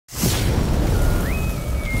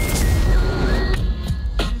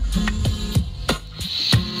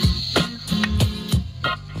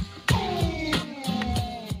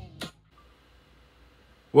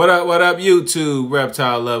What up, YouTube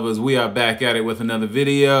reptile lovers? We are back at it with another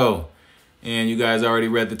video. And you guys already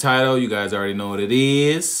read the title. You guys already know what it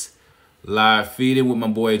is. Live feeding with my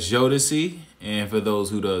boy Jodeci. And for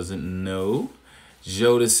those who doesn't know,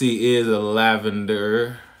 Jodeci is a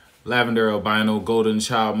lavender albino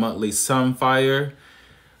goldenchild Motley Sunfire.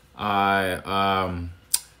 I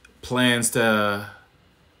plans to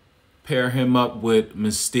pair him up with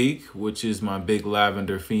Mystique, which is my big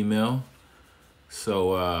lavender female.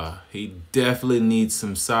 So he definitely needs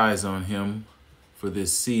some size on him for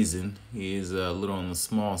this season. He is a little on the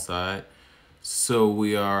small side. So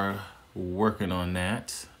we are working on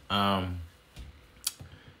that.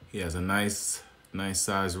 He has a nice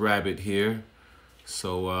sized rabbit here.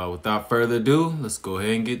 So without further ado, let's go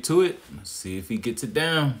ahead and get to it. Let's see if he gets it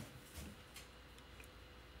down.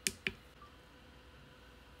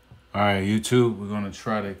 All right, YouTube, we're gonna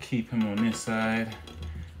try to keep him on this side.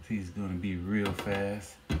 He's gonna be real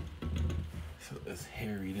fast. So let's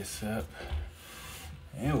hurry this up.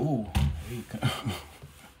 And ooh, he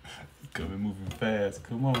coming moving fast.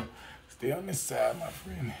 Come on, stay on this side, my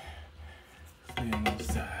friend. Stay on this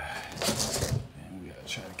side. And we gotta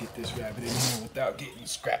try to get this rabbit in here without getting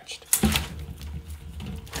scratched.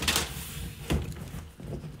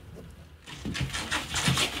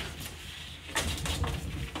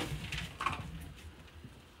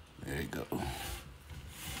 There you go.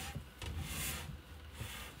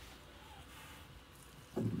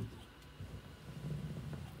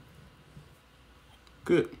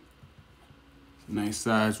 Good. Nice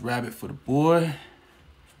sized rabbit for the boy.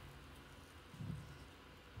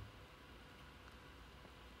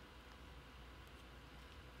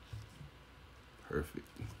 Perfect.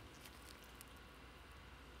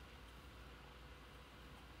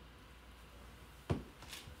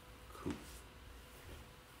 Cool.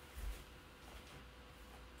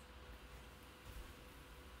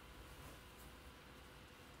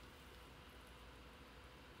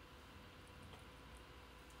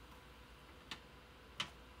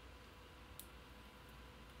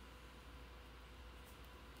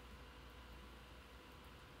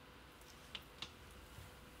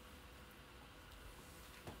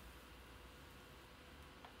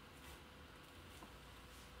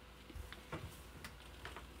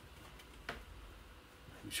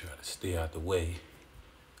 Try to stay out the way.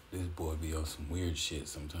 This boy be on some weird shit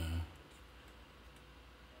sometimes.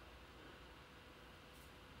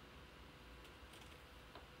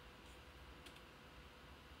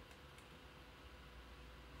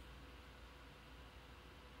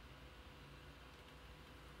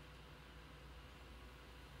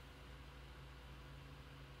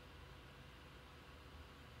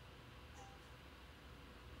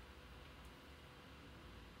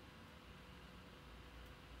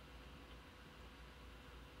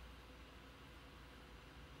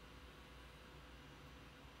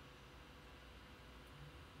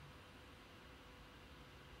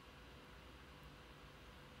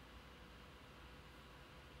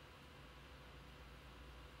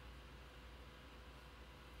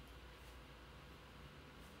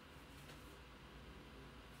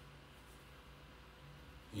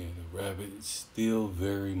 Yeah, the rabbit is still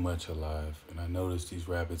very much alive. And I noticed these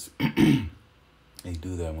rabbits, they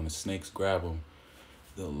do that. When the snakes grab them,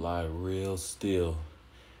 they'll lie real still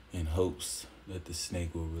in hopes that the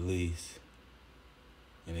snake will release.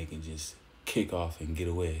 And they can just kick off and get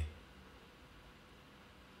away.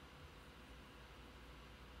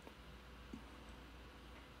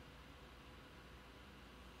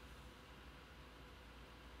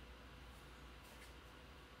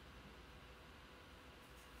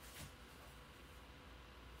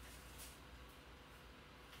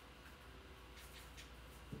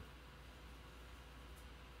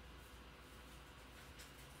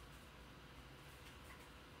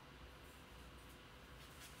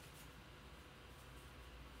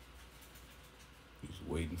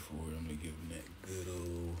 Waiting for it. I'm gonna give him that good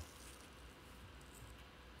old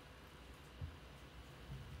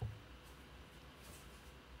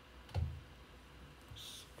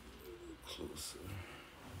closer.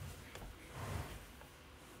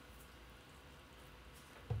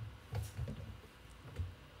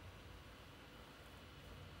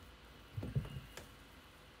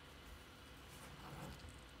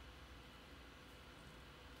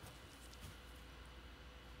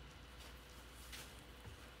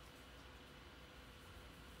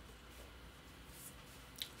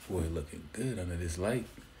 Boy, looking good under this light.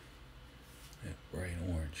 That bright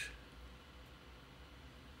orange.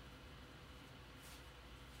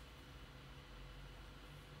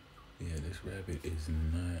 Yeah, this rabbit is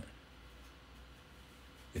not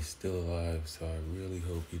is still alive, so I really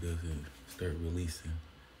hope he doesn't start releasing.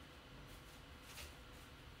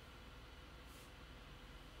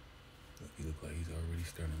 look like he's already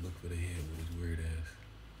starting to look for the head with his weird ass.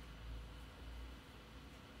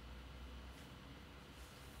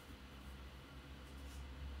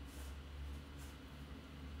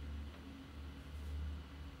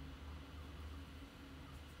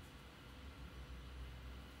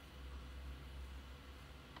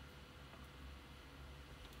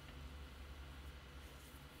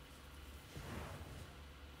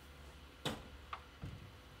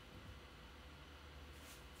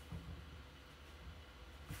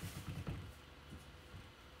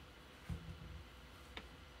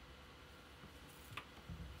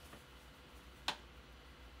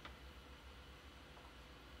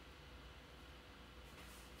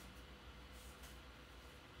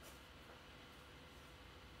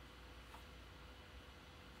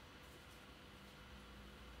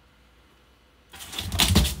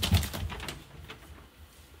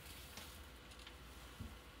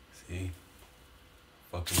 See?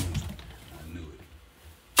 Fucking I knew it.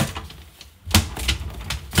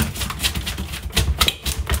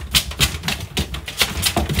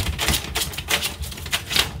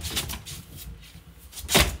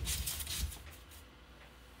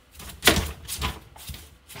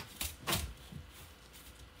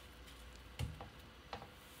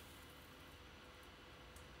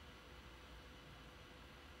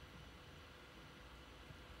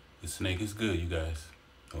 The snake is good, you guys.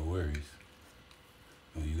 No worries.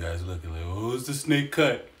 Oh, you guys looking like, oh, who's the snake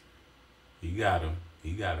cut? He got him.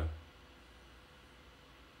 He got him.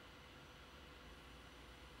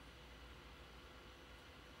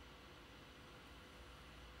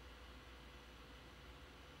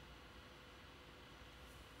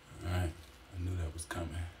 All right. I knew that was coming.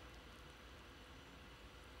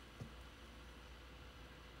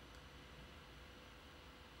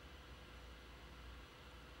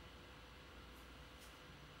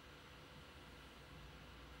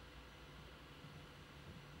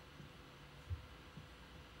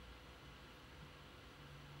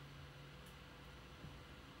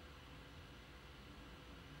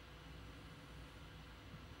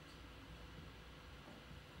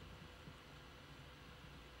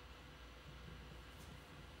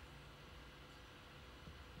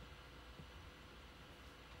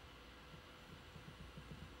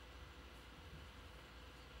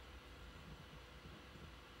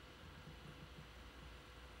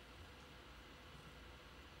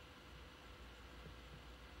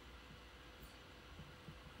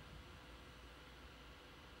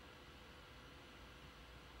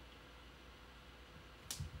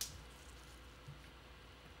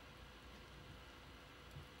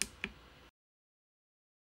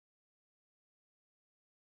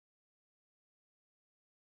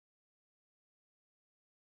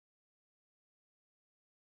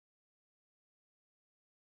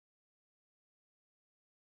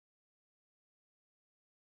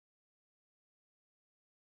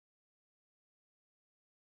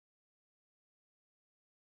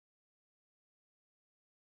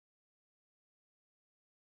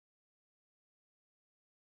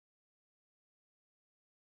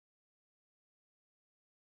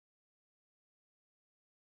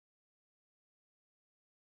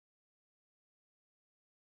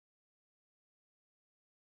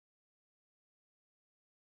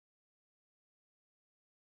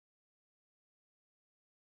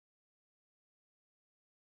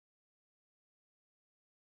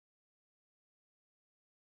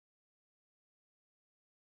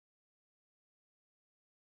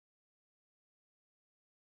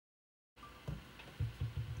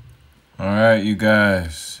 All right, you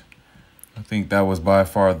guys. I think that was by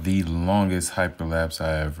far the longest hyperlapse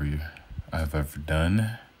I've ever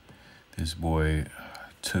done. This boy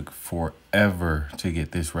took forever to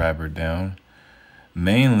get this rabbit down.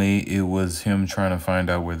 Mainly, it was him trying to find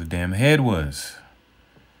out where the damn head was.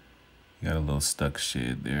 He got a little stuck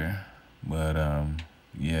shit there. But,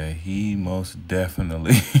 yeah, he most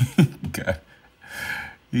definitely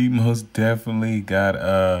got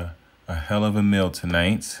a hell of a meal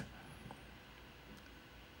tonight.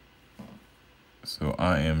 So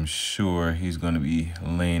I am sure he's going to be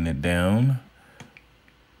laying it down.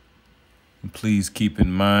 Please keep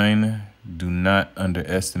in mind, do not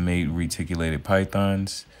underestimate reticulated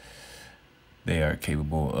pythons. They are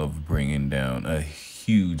capable of bringing down a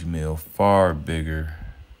huge meal, far bigger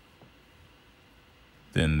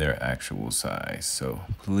than their actual size. So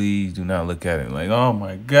please do not look at it like, oh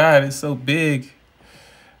my God, it's so big.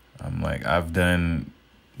 I'm like, I've done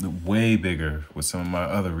way bigger with some of my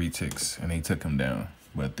other retics and they took him down.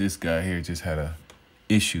 But this guy here just had a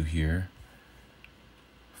issue here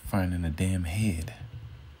finding a damn head.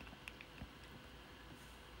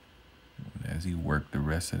 As as he worked the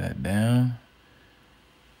rest of that down.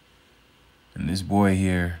 And this boy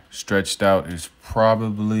here, stretched out, is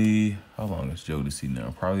probably, how long is Jodeci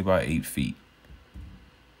now? Probably about 8 feet.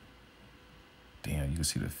 Damn, you can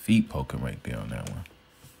see the feet poking right there on that one.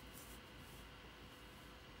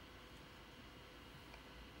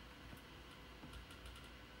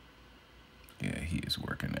 Yeah, he is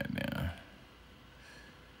working that down.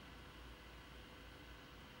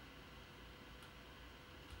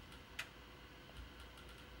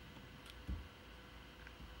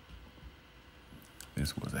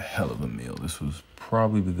 This was a hell of a meal. This was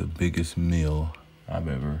probably the biggest meal I've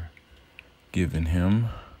ever given him.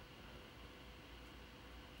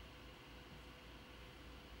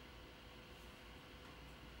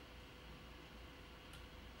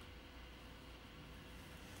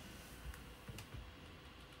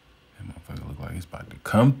 That motherfucker look like he's about to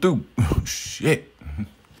come through. Shit.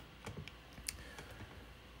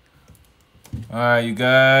 All right, you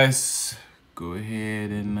guys, go ahead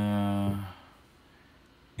and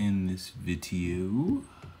end this video.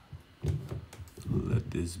 Let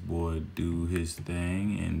this boy do his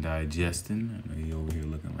thing and digesting. I know he over here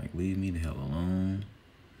looking like, leave me the hell alone.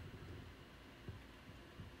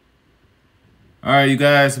 All right, you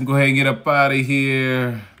guys, I'm going to go ahead and get up out of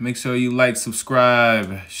here. Make sure you like,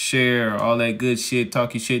 subscribe, share, all that good shit.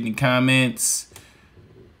 Talk your shit in the comments.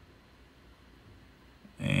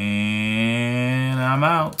 And I'm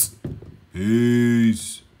out.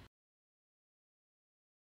 Peace.